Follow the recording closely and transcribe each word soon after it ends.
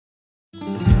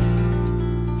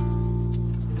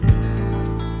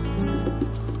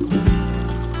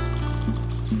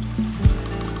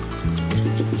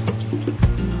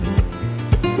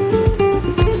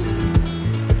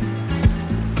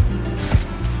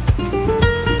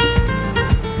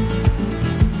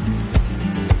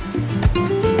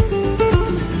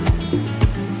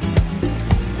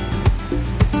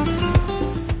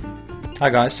Hi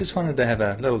guys, just wanted to have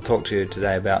a little talk to you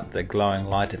today about the glowing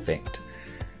light effect.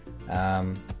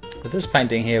 But this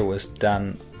painting here was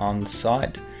done on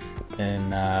site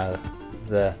in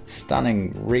the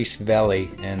stunning Rhys Valley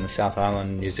in the South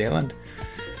Island, New Zealand.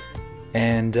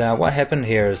 And what happened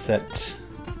here is that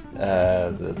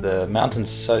the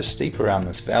mountains are so steep around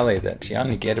this valley that you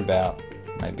only get about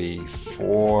maybe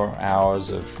 4 hours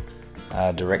of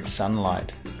direct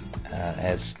sunlight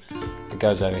as it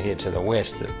goes over here to the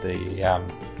west. That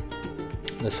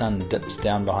the sun dips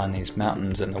down behind these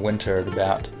mountains in the winter at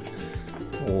about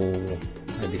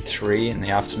maybe 3 in the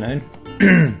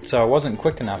afternoon. So I wasn't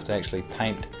quick enough to actually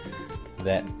paint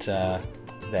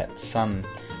that sun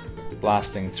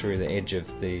blasting through the edge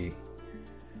of the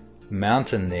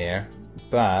mountain there,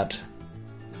 but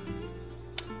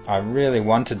I really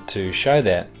wanted to show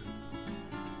that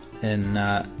in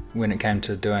when it came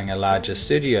to doing a larger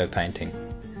studio painting.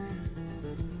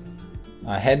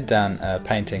 I had done a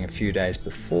painting a few days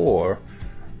before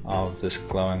of this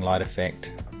glowing light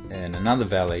effect in another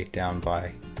valley down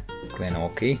by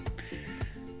Glenorchy,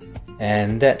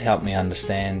 and that helped me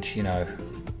understand,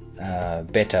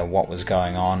 better what was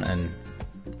going on in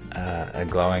a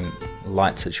glowing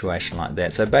light situation like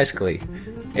that. So basically,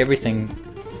 everything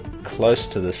close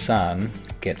to the sun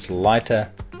gets lighter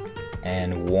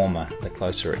and warmer the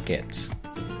closer it gets.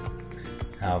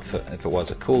 Now, if it was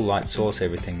a cool light source,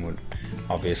 everything would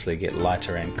obviously get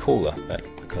lighter and cooler, but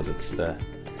because it's the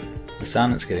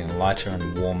sun, it's getting lighter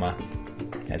and warmer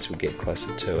as we get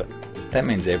closer to it. That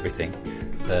means everything: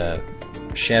 the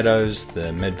shadows,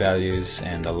 the mid-values,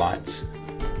 and the lights.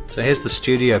 So here's the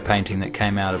studio painting that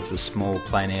came out of the small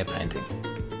plein air painting.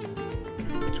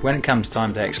 So when it comes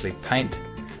time to actually paint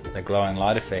the glowing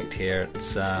light effect here,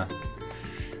 it's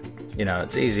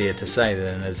it's easier to say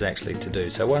than it is actually to do.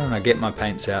 So why don't I get my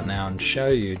paints out now and show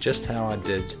you just how I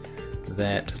did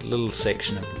that little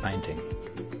section of the painting.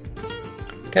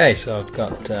 Okay, so I've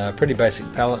got a pretty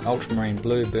basic palette: ultramarine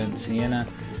blue, burnt sienna,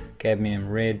 cadmium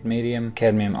red medium,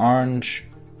 cadmium orange,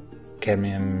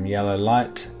 cadmium yellow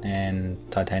light,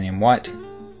 and titanium white.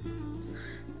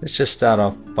 Let's just start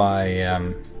off by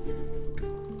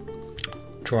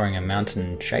drawing a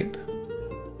mountain shape.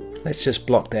 Let's just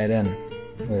block that in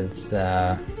with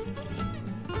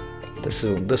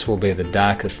this will be the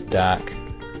darkest dark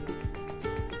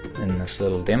in this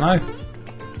little demo.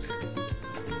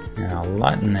 And I'll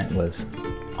lighten that with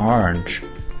orange.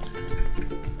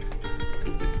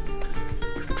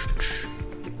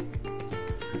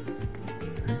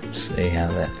 Let's see how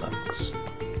that looks.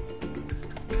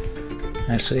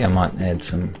 Actually, I might add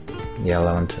some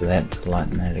yellow into that to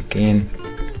lighten that again.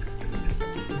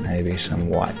 Maybe some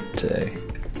white too.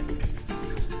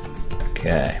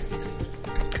 Okay,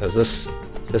 because this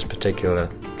particular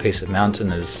piece of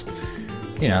mountain is,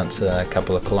 it's a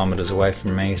couple of kilometers away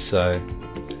from me, so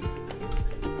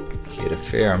you get a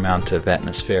fair amount of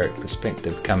atmospheric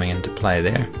perspective coming into play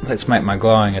there. Let's make my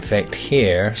glowing effect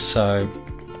here. So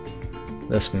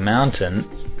this mountain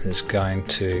is going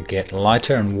to get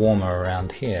lighter and warmer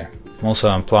around here. I'm also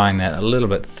applying that a little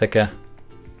bit thicker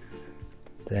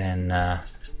than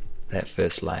that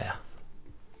first layer.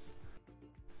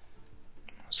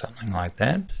 Something like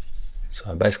that.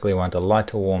 So I basically want a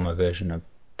lighter, warmer version of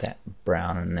that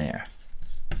brown in there.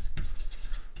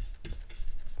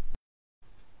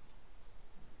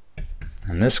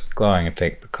 And this glowing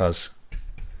effect, because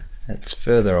it's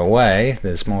further away,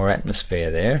 there's more atmosphere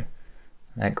there,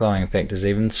 that glowing effect is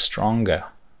even stronger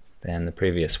than the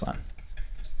previous one.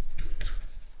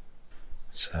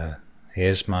 So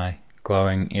here's my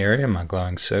glowing area, my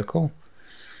glowing circle.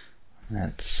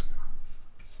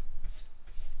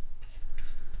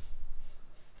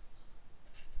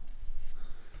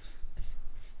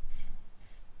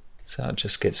 So it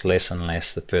just gets less and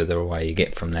less the further away you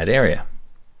get from that area.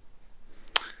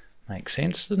 Makes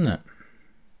sense, doesn't it?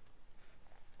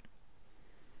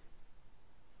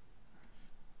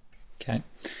 Okay.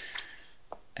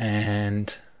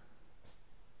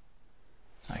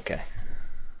 Okay.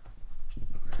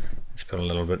 Let's put a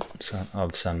little bit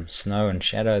of some snow and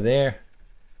shadow there.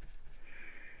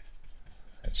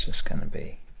 It's just going to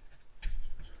be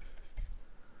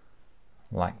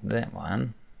like that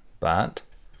one, but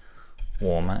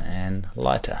warmer and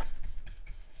lighter.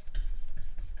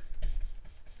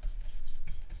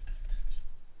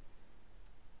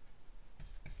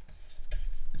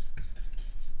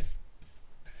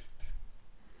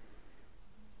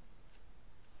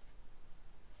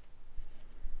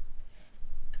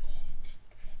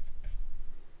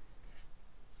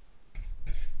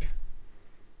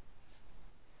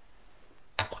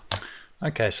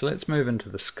 Okay, so let's move into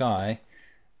the sky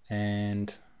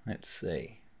and let's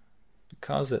see.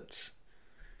 because it's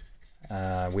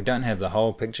we don't have the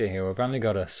whole picture here, we've only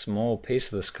got a small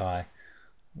piece of the sky,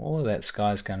 all of that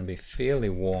sky is going to be fairly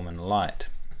warm and light.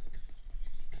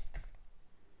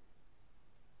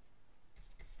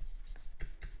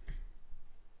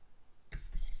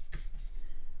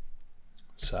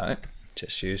 So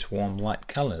just use warm light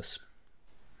colors.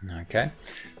 Okay,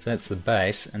 so that's the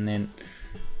base, and then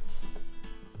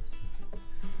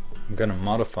I'm going to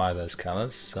modify those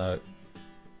colors. So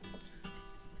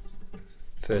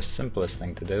first simplest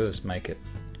thing to do is make it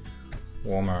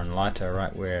warmer and lighter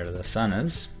right where the sun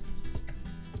is,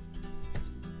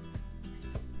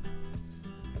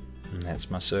 and that's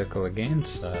my circle again,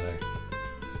 so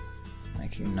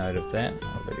making note of that.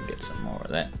 I'll better get some more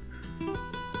of that.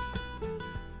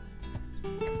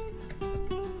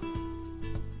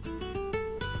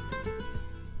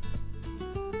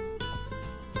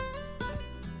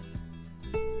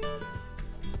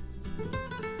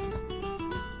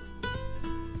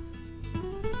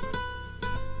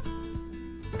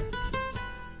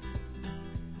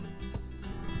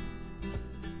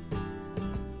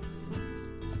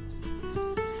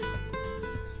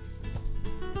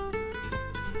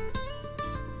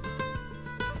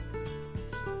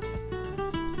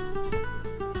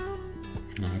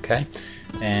 Okay,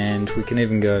 and we can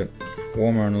even go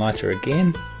warmer and lighter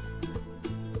again.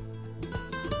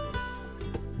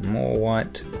 More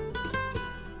white.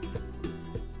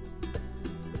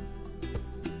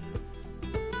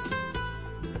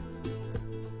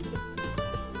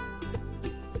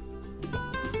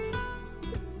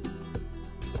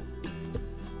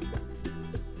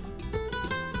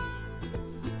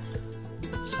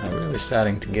 So really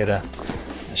starting to get a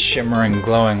shimmering,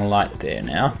 glowing light there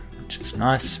now, which is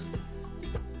nice.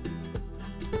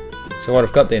 So what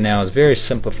I've got there now is very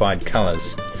simplified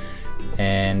colors,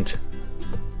 and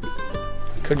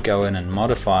I could go in and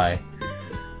modify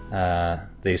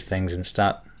these things and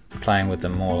start playing with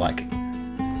them more, like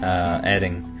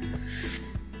adding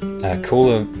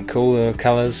cooler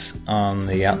colors on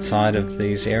the outside of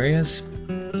these areas,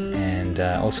 and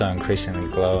also increasing the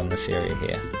glow in this area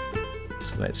here.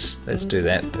 So let's do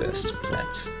that first.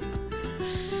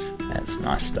 That's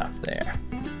nice stuff there.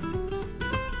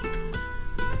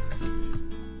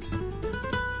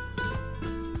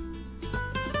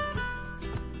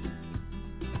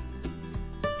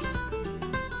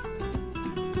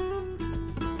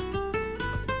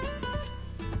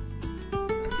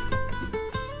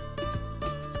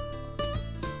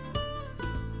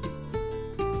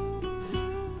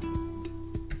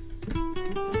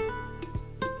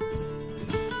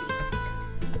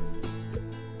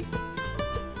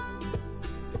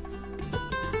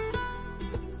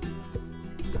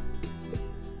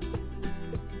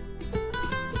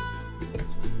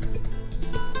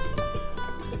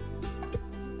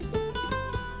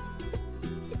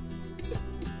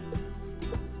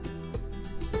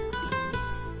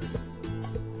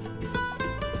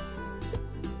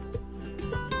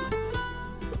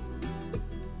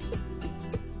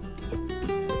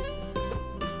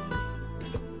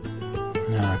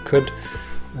 Now I could,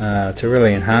 to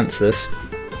really enhance this,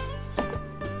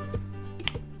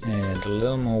 add a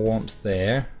little more warmth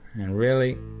there and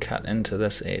really cut into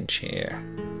this edge here.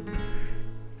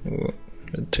 Ooh,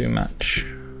 a bit too much.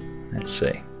 Let's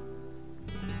see.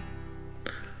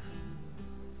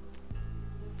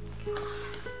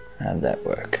 How'd that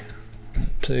work?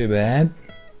 Not too bad.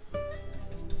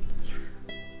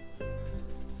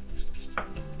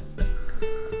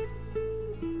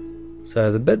 So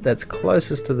the bit that's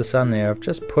closest to the sun there, I've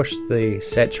just pushed the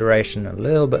saturation a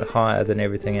little bit higher than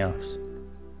everything else.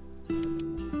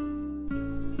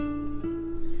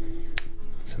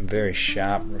 Some very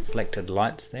sharp reflected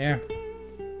lights there.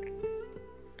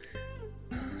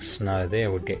 Snow there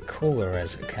would get cooler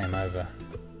as it came over,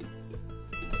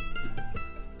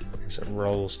 as it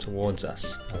rolls towards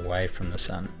us away from the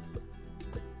sun.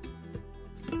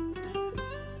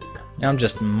 Now I'm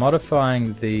just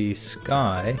modifying the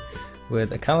sky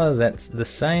with a color that's the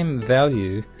same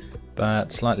value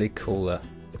but slightly cooler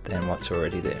than what's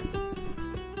already there.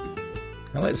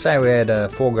 Now let's say we had a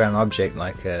foreground object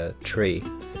like a tree.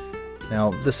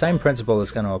 Now the same principle is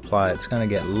going to apply. It's going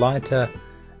to get lighter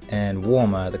and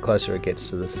warmer the closer it gets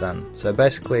to the sun. So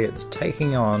basically it's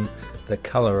taking on the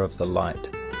color of the light.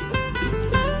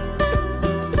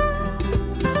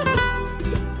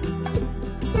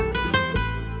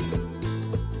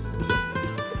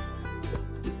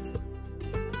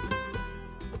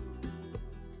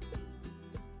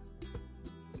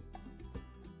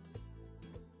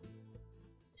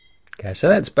 Okay, so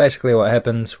that's basically what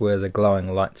happens with a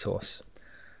glowing light source.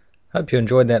 Hope you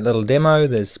enjoyed that little demo.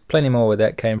 There's plenty more where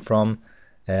that came from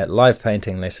at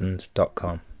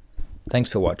livepaintinglessons.com. Thanks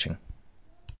for watching.